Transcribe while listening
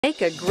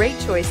Make a great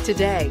choice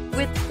today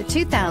with the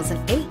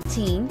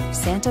 2018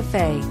 Santa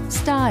Fe.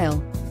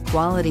 Style,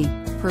 quality,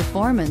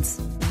 performance,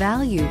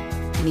 value.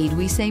 Need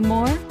we say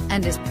more?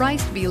 And is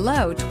priced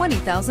below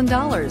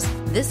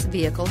 $20,000. This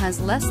vehicle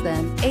has less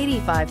than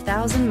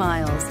 85,000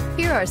 miles.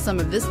 Here are some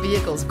of this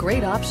vehicle's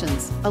great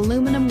options: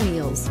 aluminum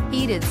wheels,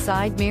 heated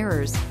side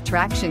mirrors,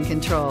 traction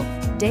control,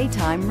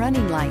 daytime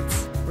running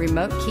lights,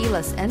 remote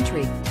keyless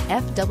entry,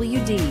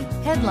 FWD,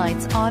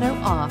 headlights auto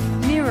off,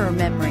 mirror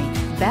memory,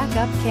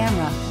 backup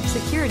camera,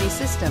 security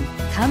system.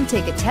 Come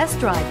take a test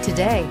drive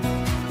today.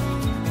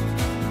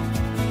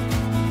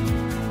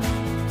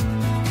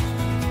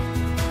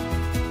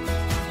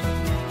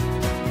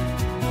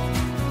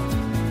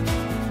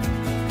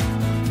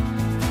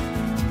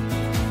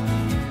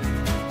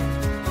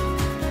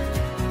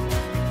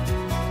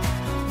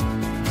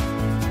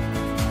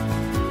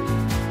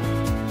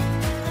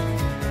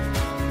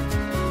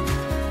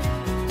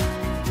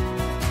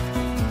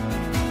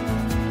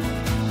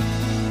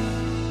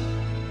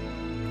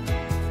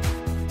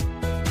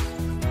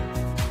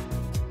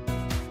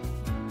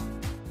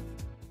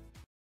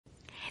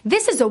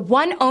 This is a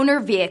one-owner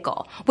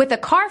vehicle with a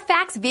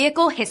Carfax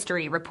Vehicle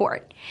History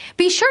Report.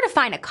 Be sure to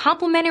find a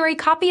complimentary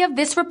copy of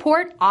this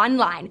report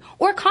online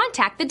or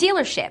contact the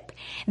dealership.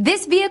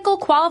 This vehicle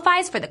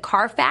qualifies for the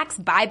Carfax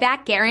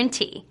Buyback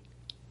Guarantee.